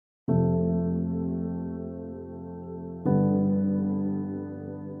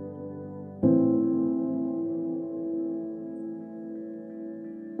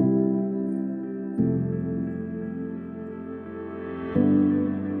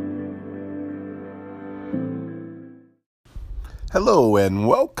Hello and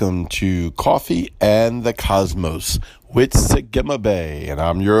welcome to Coffee and the Cosmos with Sagima Bay. And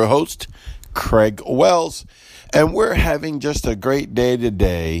I'm your host, Craig Wells. And we're having just a great day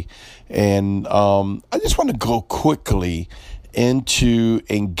today. And I just want to go quickly into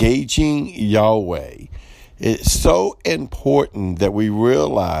engaging Yahweh. It's so important that we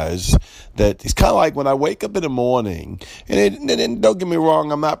realize that it's kind of like when I wake up in the morning, and don't get me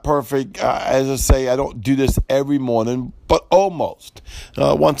wrong, I'm not perfect. As I say, I don't do this every morning, but almost.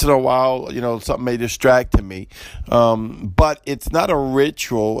 Once in a while, something may distract me. But it's not a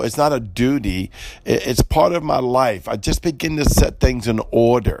ritual. It's not a duty. It's part of my life. I just begin to set things in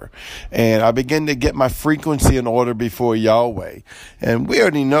order. And I begin to get my frequency in order before Yahweh. And we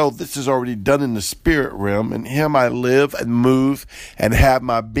already know this is already done in the spirit realm. In Him I live and move and have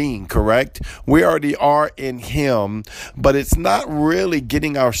my being, correct? We already are in Him. But it's not really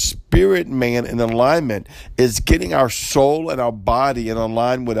getting our spirit man in alignment. It's getting our soul and our body in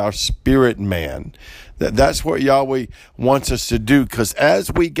alignment with our spirit man. That's what Yahweh wants us to do. Because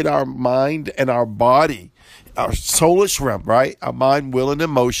as we get our mind and our body, our soulish realm, right? Our mind, will, and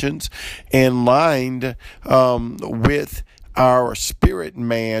emotions in line with our spirit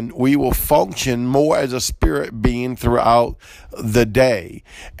man, we will function more as a spirit being throughout the day.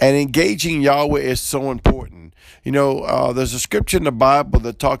 And engaging Yahweh is so important. There's a scripture in the Bible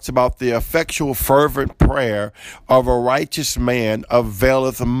that talks about the effectual, fervent prayer of a righteous man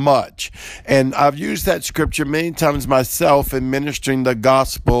availeth much. And I've used that scripture many times myself in ministering the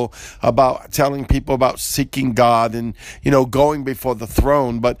gospel, about telling people about seeking God and, going before the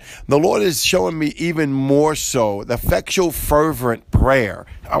throne. But the Lord is showing me even more so the effectual, fervent prayer.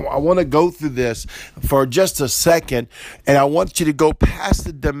 I want to go through this for just a second, and I want you to go past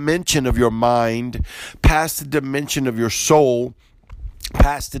the dimension of your mind, past the dimension of your soul,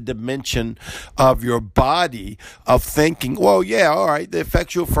 past the dimension of your body, of thinking, well, yeah, all right, the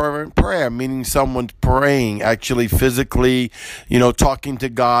effectual fervent prayer, meaning someone's praying, actually physically, talking to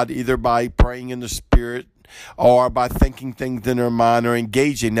God, either by praying in the spirit, or by thinking things in their mind or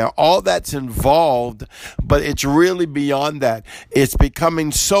engaging. Now, all that's involved, but it's really beyond that. It's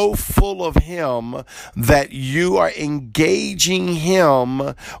becoming so full of Him that you are engaging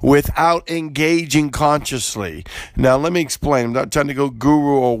Him without engaging consciously. Now, let me explain. I'm not trying to go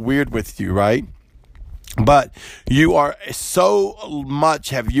guru or weird with you, right? But you are so much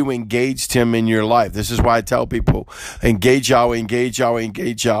have you engaged Him in your life. This is why I tell people, engage Yahweh, engage Yahweh,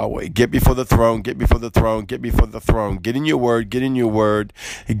 engage Yahweh. Get before the throne, get before the throne, get before the throne. Get in your word, get in your word,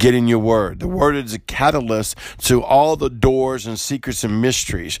 get in your word. The word is a catalyst to all the doors and secrets and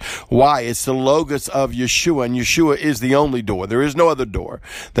mysteries. Why? It's the logos of Yeshua, and Yeshua is the only door. There is no other door.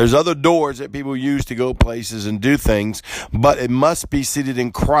 There's other doors that people use to go places and do things, but it must be seated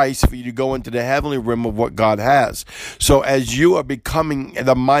in Christ for you to go into the heavenly realm of what God has. So as you are becoming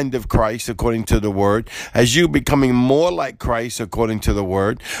the mind of Christ according to the word, as you becoming more like Christ according to the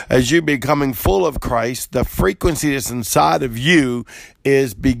word, as you becoming full of Christ, the frequency that's inside of you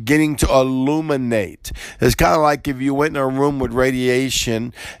is beginning to illuminate. It's kind of like if you went in a room with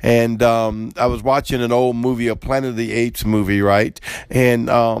radiation, and I was watching an old movie, a Planet of the Apes movie, right? And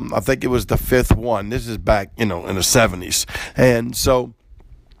I think it was the fifth one. This is back, in the 70s. And so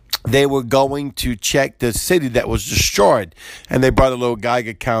they were going to check the city that was destroyed, and they brought a little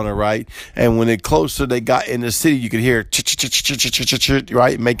Geiger counter, right? And when they got in the city, you could hear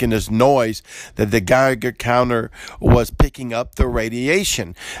right, making this noise that the Geiger counter was picking up the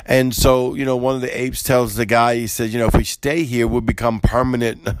radiation. And so, one of the apes tells the guy, he says, if we stay here, we'll become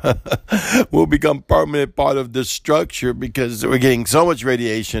permanent. We'll become permanent part of this structure because we're getting so much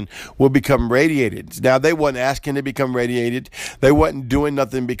radiation. We'll become radiated. Now, they weren't asking to become radiated. They weren't doing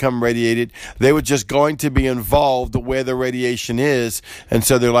nothing to become radiated. They were just going to be involved where the radiation is. And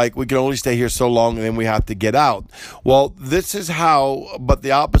so they're like, we can only stay here so long and then we have to get out. Well, this is how, but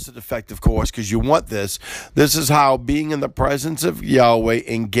the opposite effect, of course, because you want this. This is how being in the presence of Yahweh,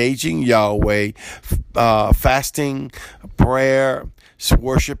 engaging Yahweh, fasting, prayer,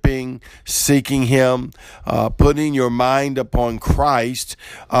 worshiping, seeking Him, putting your mind upon Christ,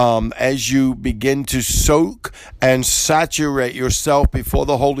 as you begin to soak and saturate yourself before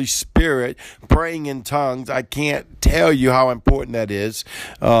the Holy Spirit, praying in tongues. I can't tell you how important that is.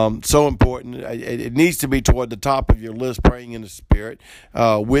 So important. It needs to be toward the top of your list, praying in the Spirit,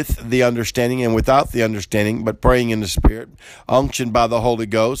 with the understanding and without the understanding, but praying in the Spirit, unctioned by the Holy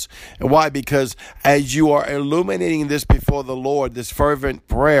Ghost. And why? Because as you are illuminating this before the Lord, this fervent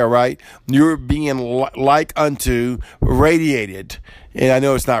prayer, right, you're being like unto radiated. And I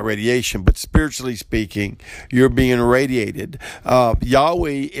know it's not radiation, but spiritually speaking, you're being radiated.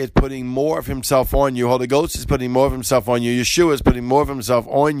 Yahweh is putting more of himself on you. Holy Ghost is putting more of himself on you. Yeshua is putting more of himself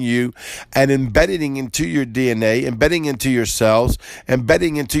on you and embedding into your DNA, embedding into your cells,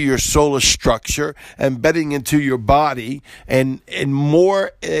 embedding into your solar structure, embedding into your body, and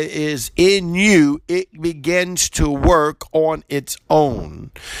more is in you. It begins to work on its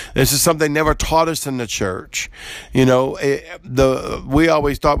own. This is something never taught us in the church. You know, we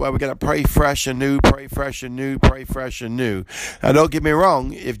always thought, well, we got to pray fresh and new, pray fresh and new, pray fresh and new. Now, don't get me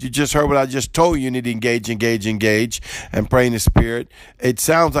wrong. If you just heard what I just told you, you need to engage, and pray in the Spirit. It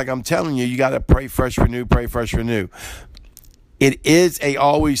sounds like I'm telling you, you got to pray fresh, renew, pray fresh, renew. It is a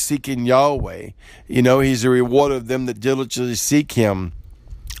always seeking Yahweh. You know, he's a rewarder of them that diligently seek him.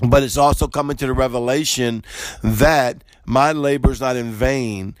 But it's also coming to the revelation that my labor is not in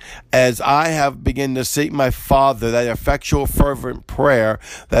vain, as I have begun to seek my Father, that effectual fervent prayer,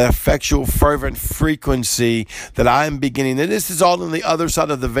 that effectual fervent frequency that I am beginning. And this is all on the other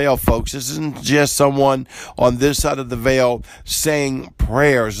side of the veil, folks. This isn't just someone on this side of the veil saying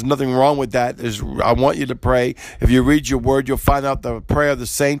prayers. There's nothing wrong with that. I want you to pray. If you read your word, you'll find out the prayer of the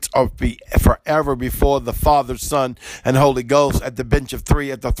saints are forever before the Father, Son, and Holy Ghost at the bench of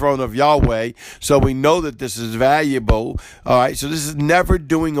three at the throne of Yahweh. So we know that this is valuable. All right, so this is never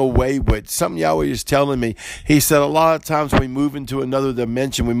doing away with. Something Yahweh is telling me. He said a lot of times we move into another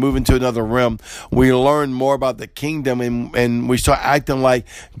dimension, we move into another realm, we learn more about the kingdom, and we start acting like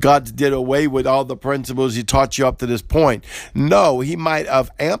God did away with all the principles he taught you up to this point. No, he might have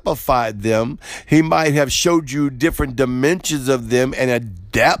amplified them. He might have showed you different dimensions of them and a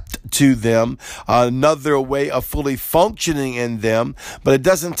depth to them, another way of fully functioning in them, but it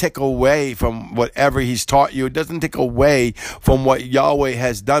doesn't take away from whatever he's taught you. It doesn't take away from what Yahweh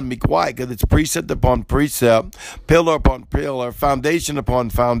has done. Be quiet, because it's precept upon precept, pillar upon pillar, foundation upon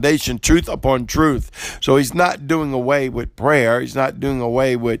foundation, truth upon truth. So he's not doing away with prayer. He's not doing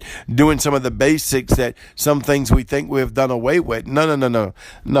away with doing some of the basics that some things we think we have done away with.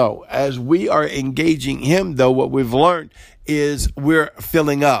 No. As we are engaging him, though, what we've learned is we're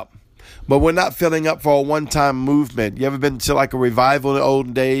filling up. But we're not filling up for a one-time movement. You ever been to like a revival in the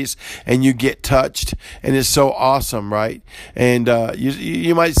olden days and you get touched and it's so awesome, right? And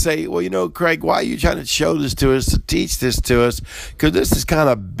you might say, well, you know, Craig, why are you trying to show this to us, to teach this to us? Because this is kind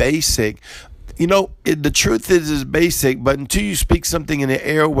of basic. You know, the truth is basic, but until you speak something in the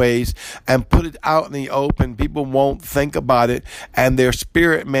airways and put it out in the open, people won't think about it, and their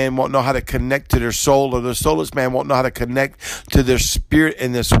spirit man won't know how to connect to their soul, or their soulless man won't know how to connect to their spirit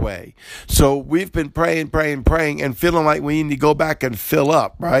in this way. So we've been praying, and feeling like we need to go back and fill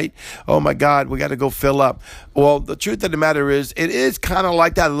up, right? Oh my God, we got to go fill up. Well, the truth of the matter is, it is kind of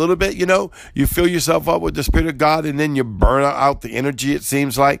like that a little bit, you know? You fill yourself up with the Spirit of God, and then you burn out the energy, it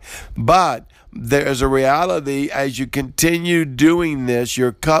seems like. But there's a reality, as you continue doing this,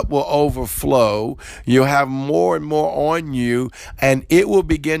 your cup will overflow. You'll have more and more on you, and it will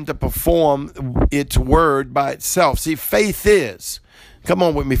begin to perform its word by itself. See, faith is. Come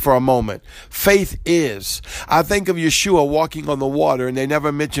on with me for a moment. Faith is. I think of Yeshua walking on the water, and they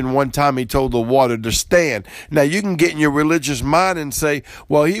never mentioned one time he told the water to stand. Now, you can get in your religious mind and say,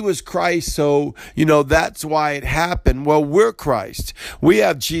 well, he was Christ, so, you know, that's why it happened. Well, we're Christ. We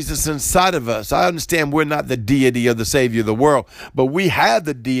have Jesus inside of us. I understand we're not the deity of the Savior of the world, but we have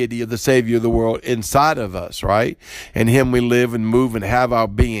the deity of the Savior of the world inside of us, right? In him we live and move and have our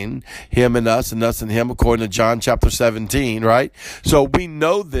being, him and us and him, according to John chapter 17, right? So we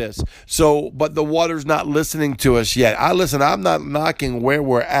know this. So, but the water's not listening to us yet. I'm not knocking where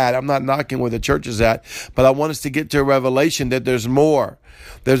we're at. I'm not knocking where the church is at, but I want us to get to a revelation that there's more.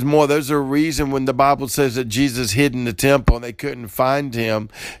 There's more. There's a reason when the Bible says that Jesus hid in the temple and they couldn't find him.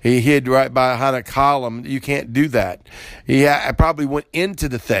 He hid right behind a column. You can't do that. He probably went into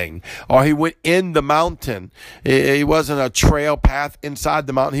the thing, or he went in the mountain. He wasn't a trail path inside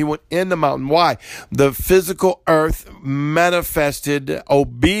the mountain. He went in the mountain. Why? The physical earth manifested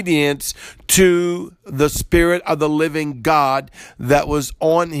obedience to the Spirit of the living God that was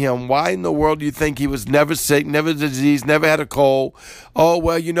on him. Why in the world do you think he was never sick, never diseased, never had a cold? Oh,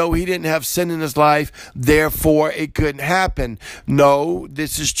 well, you know, he didn't have sin in his life, therefore it couldn't happen. No,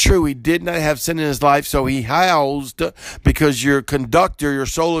 this is true. He did not have sin in his life, so he housed, because your conductor, your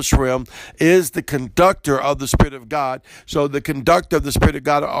soulless realm, is the conductor of the Spirit of God. So the conductor of the Spirit of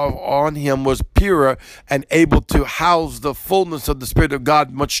God on him was purer and able to house the fullness of the Spirit of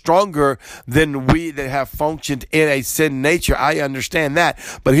God much stronger than that have functioned in a sin nature. I understand that.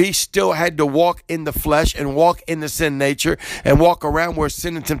 But he still had to walk in the flesh and walk in the sin nature and walk around where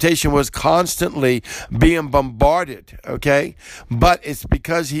sin and temptation was constantly being bombarded, okay? But it's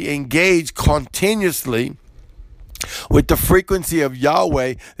because he engaged continuously with the frequency of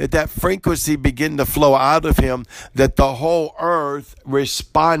Yahweh, that frequency began to flow out of him, that the whole earth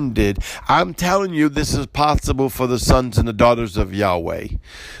responded. I'm telling you, this is possible for the sons and the daughters of Yahweh,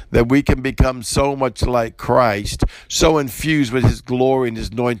 that we can become so much like Christ, so infused with his glory and his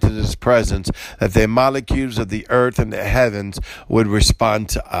anointing and his presence, that the molecules of the earth and the heavens would respond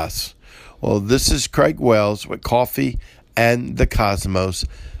to us. Well, this is Craig Wells with Coffee and the Cosmos.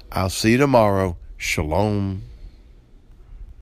 I'll see you tomorrow. Shalom.